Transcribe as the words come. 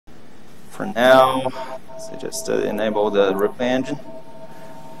for now, so just enable the replay engine,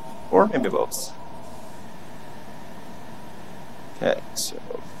 or maybe both. Okay, so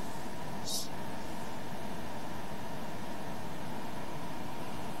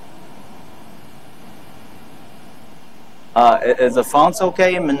is the fonts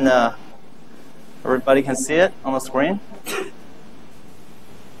okay? I mean, everybody can see it on the screen?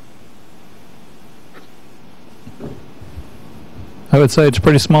 I would say it's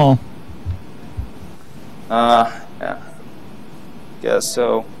pretty small. Yeah. Guess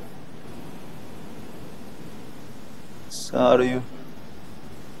so. So how do you?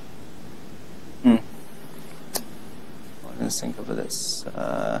 Let's think of this.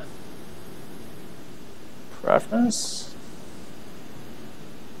 Preference.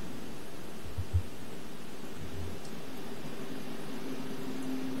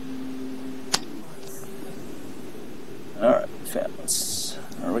 All right, families.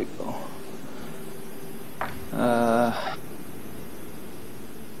 There we go.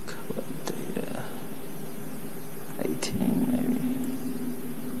 Club data. 18 maybe.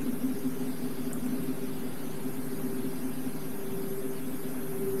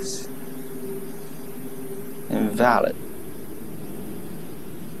 Invalid.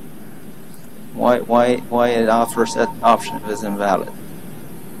 Why it offers that option if it's invalid?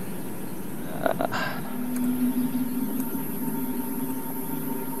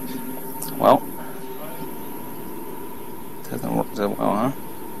 Well, doesn't work so well, huh?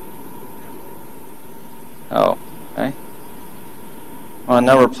 Oh, okay. Well, I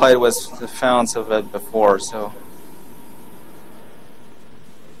never played with the fonts of it before, so.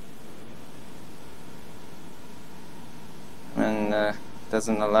 And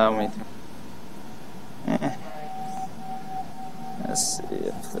doesn't allow me to. Let's see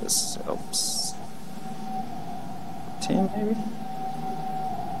if this helps. Team maybe.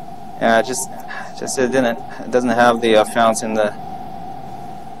 Yeah, just it doesn't have the fonts in the.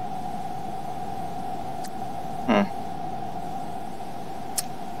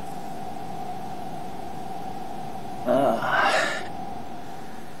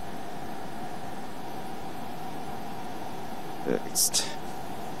 Fixed.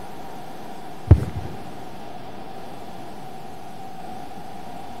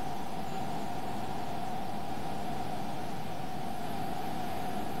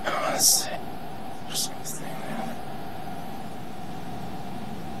 Let's see.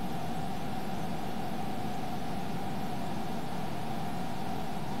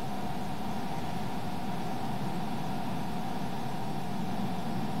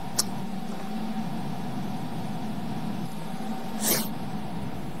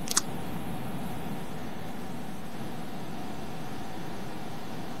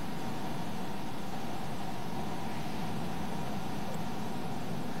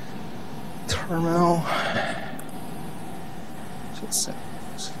 Terminal.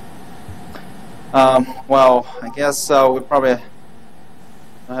 Well, I guess we probably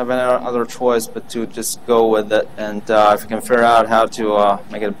don't have any other choice but to just go with it. And if we can figure out how to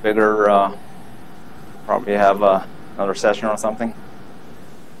make it bigger, probably have another session or something.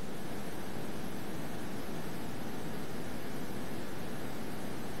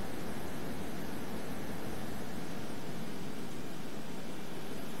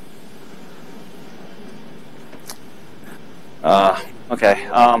 Okay.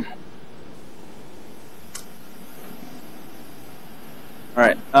 All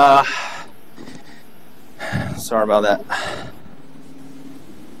right. Sorry about that.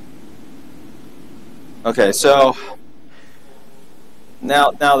 Okay, so now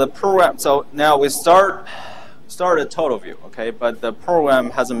the program. So now we started TotalView. Okay, but the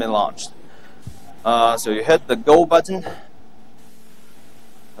program hasn't been launched. So you hit the Go button.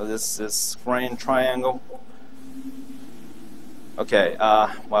 So this green triangle. Okay,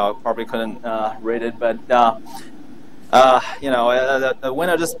 well, probably couldn't read it, but you know, the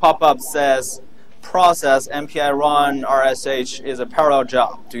window just pop up says process MPI run RSH is a parallel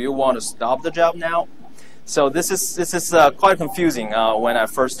job. Do you want to stop the job now? So this is quite confusing when I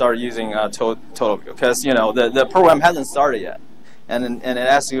first started using TotalView, because you know the program hasn't started yet, and it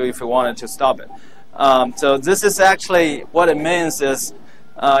asks you if you wanted to stop it. So this is actually what it means is.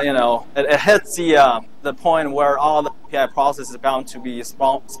 You know, it hits the point where all the API process is bound to be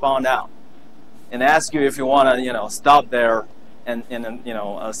spawned out, and ask you if you want to, you know, stop there and you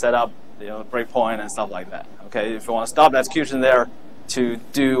know, set up, you know, breakpoint and stuff like that. Okay, if you want to stop the execution there to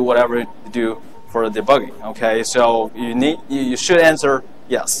do whatever you do for debugging. Okay, so you should answer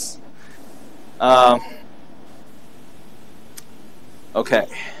yes. Okay,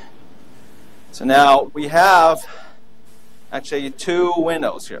 so now we have actually two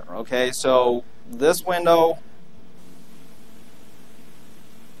windows here. Okay, so this window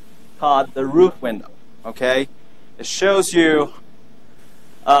called the root window. Okay, it shows you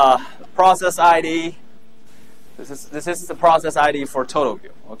process ID. This is the process ID for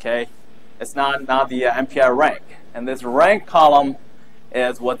TotalView. Okay, it's not the MPI rank, and this rank column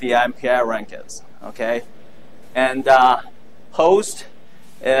is what the MPI rank is. Okay, and host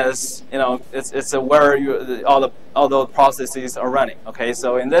is, it's where all the processes are running. Okay,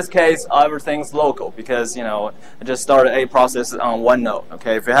 so in this case, everything's local because I just started a process on one node.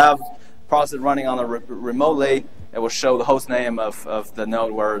 Okay, if you have process running on the remotely, it will show the host name of the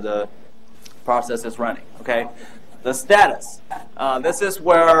node where the process is running. Okay, the status. This is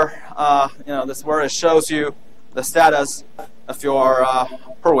where this is where it shows you the status of your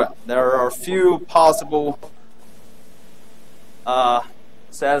program. There are a few possible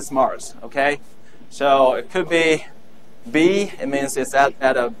status marks. Okay, so it could be B, it means it's at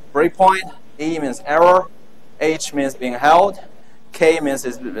a breakpoint. E means error. H means being held. K means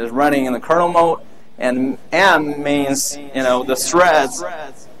it's running in the kernel mode. And M means the threads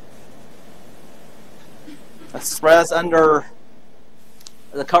under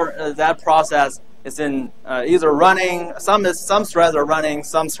the current that process is in either running. Some threads are running.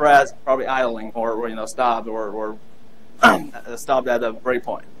 Some threads probably idling or stopped or stopped at a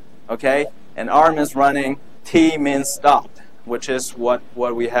breakpoint. Okay, and R means running. T means stopped, which is what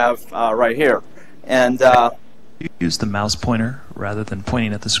we have right here. And you use the mouse pointer rather than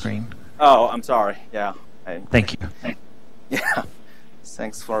pointing at the screen. Oh, I'm sorry. Yeah. Thank you. Yeah.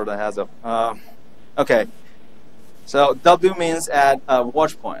 Thanks for the heads up. Okay. So W means at a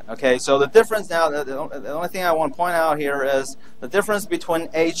watch point. Okay. So the difference now, the only thing I want to point out here is the difference between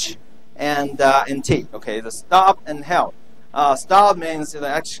H and T. Okay. The stop and held. Stop means the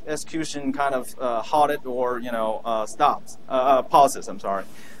execution kind of halted or stops, pauses. I'm sorry.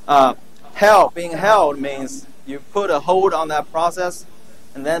 Being held means you put a hold on that process,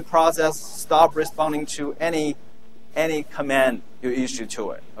 and then process stop responding to any command you issue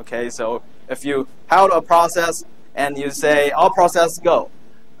to it. Okay, so if you held a process and you say all process go,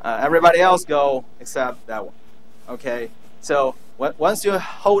 everybody else go except that one. Okay, so once you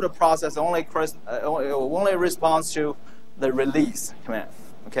hold a process, it only responds to the release command.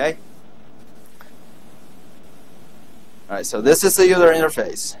 Okay. All right, so this is the user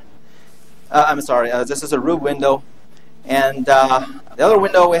interface. I'm sorry, this is a root window. And the other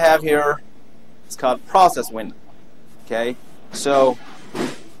window we have here is called process window. Okay, so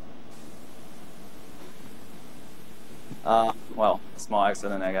well, small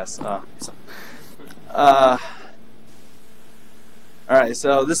accident, I guess. All right,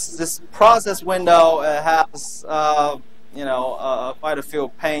 so this process window has quite a few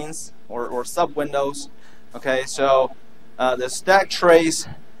panes or sub windows. Okay, so the stack trace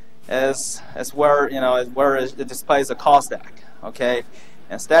is where it displays the call stack. Okay,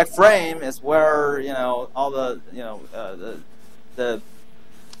 and stack frame is where all the the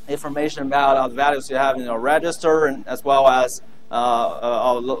information about all the values you have in your register, and as well as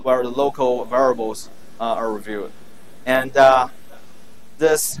where the local variables are reviewed. And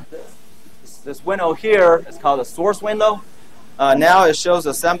this window here is called the source window. Now it shows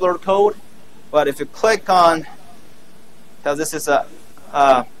assembler code, but if you click on, because this is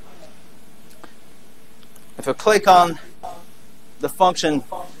if you click on the function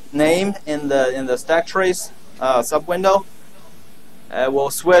name in the stack trace sub window, it will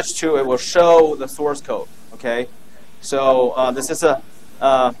show the source code. Okay, so this is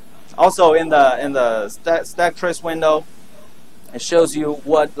also in the stack trace window. It shows you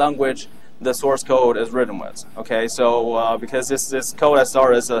what language the source code is written with. Okay, so because this code I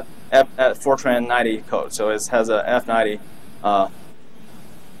started is a Fortran 90 code, so it has a F90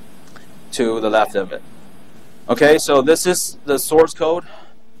 to the left of it. Okay, so this is the source code,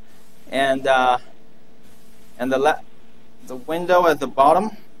 and the window at the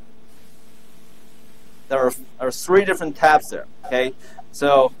bottom. There are three different tabs there. Okay,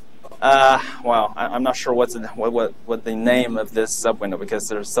 so well, I'm not sure what the name of this sub window, because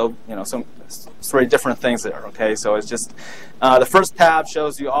there's some three different things there. Okay, so it's just the first tab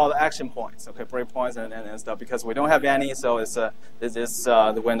shows you all the action points. Okay, breakpoints and stuff, because we don't have any, so it's the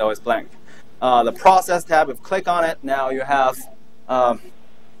window is blank. The process tab, if you click on it, now you have,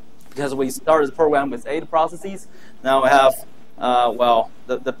 because we started the program with 8 processes, now we have, well,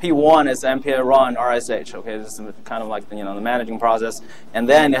 the P1 is MPI run RSH. Okay, this is kind of like the managing process, and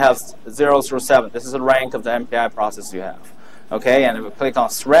then you have 0 through 7. This is the rank of the MPI process you have. Okay, and if we click on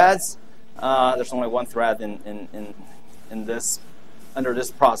threads, there's only one thread in this under this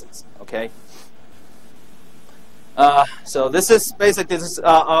process. Okay. So this is basically,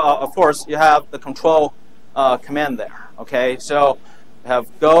 of course, you have the control command there. Okay, so you have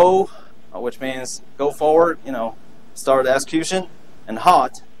go, which means go forward, start the execution, and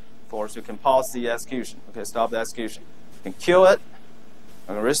hot, of course, you can pause the execution. Okay, stop the execution. You can kill it,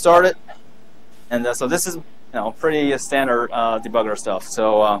 you can restart it, and so this is pretty standard debugger stuff.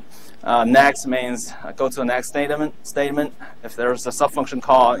 So next means go to the next statement. If there's a subfunction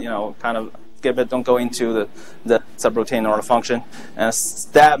call, kind of skip it. Don't go into the subroutine or the function. And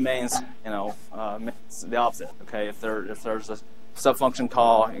stab means means the opposite. Okay, if there's a subfunction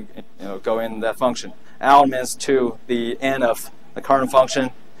call, go in that function. Out means to the end of the current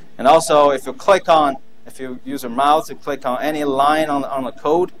function. And also, if you use your mouse to click on any line on the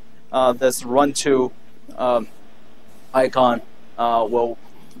code, this run to icon will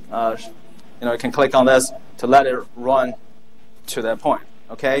you can click on this to let it run to that point.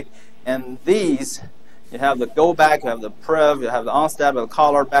 Okay, and these you have the go back, you have the prev, you have the onstep, the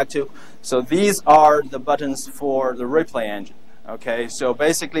caller back to. So these are the buttons for the replay engine. Okay, so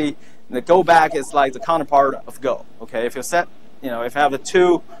basically the go back is like the counterpart of go. Okay, if you set if you have the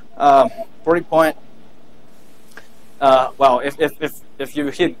two breakpoint. Well, if you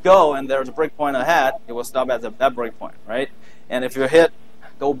hit go and there's a breakpoint ahead, it will stop at that breakpoint, right? And if you hit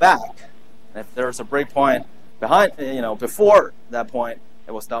go back, if there's a breakpoint behind, before that point,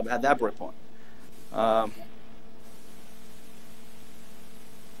 it will stop at that breakpoint.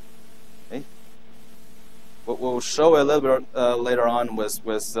 Okay. We'll show a little bit later on with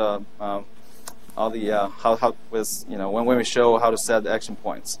all the how with when we show how to set the action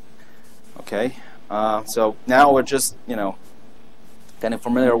points. Okay. So now we're just getting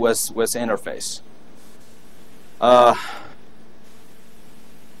familiar with the interface. All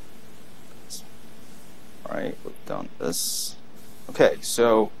right, we've done this. Okay,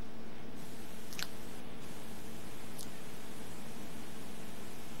 so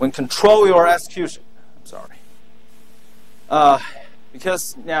when control your execution, I'm sorry,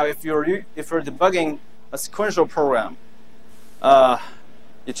 because now if you're debugging a sequential program,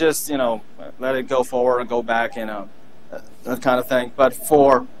 you just let it go forward and go back, that kind of thing. But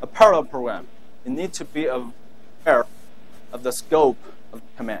for a parallel program, you need to be aware of the scope of the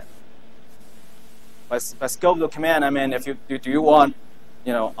command. By scope of the command, I mean do you want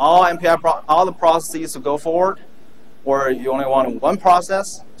all MPI all the processes to go forward, or you only want one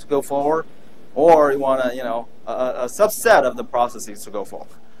process to go forward, or you want a subset of the processes to go forward.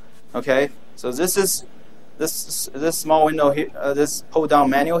 Okay, so this is this small window here, this pull down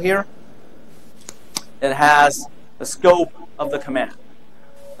menu here. It has the scope of the command.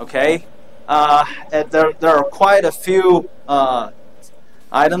 Okay, there are quite a few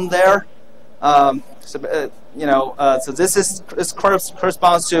items there. So this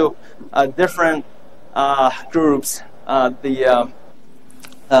corresponds to different groups. The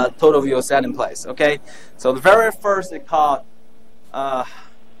TotalView set in place. Okay, so the very first is called.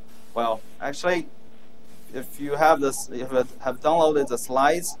 Well, actually, if you have this, if you have downloaded the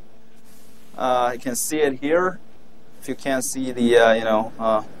slides, you can see it here. If you can't see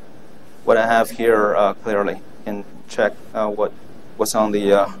the what I have here clearly, you can check what's on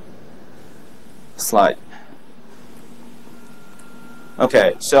the slide.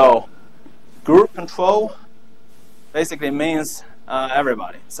 Okay, so group control basically means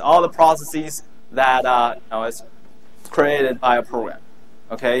everybody. It's all the processes that is created by a program.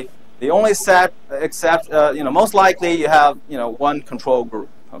 Okay, the only set except most likely you have one control group.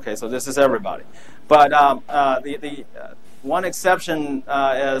 Okay, so this is everybody. But the one exception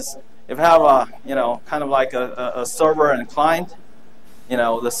is if you have a kind of like a server and a client.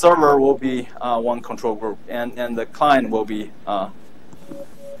 The server will be one control group, and the client will be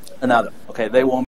another. Okay, they won't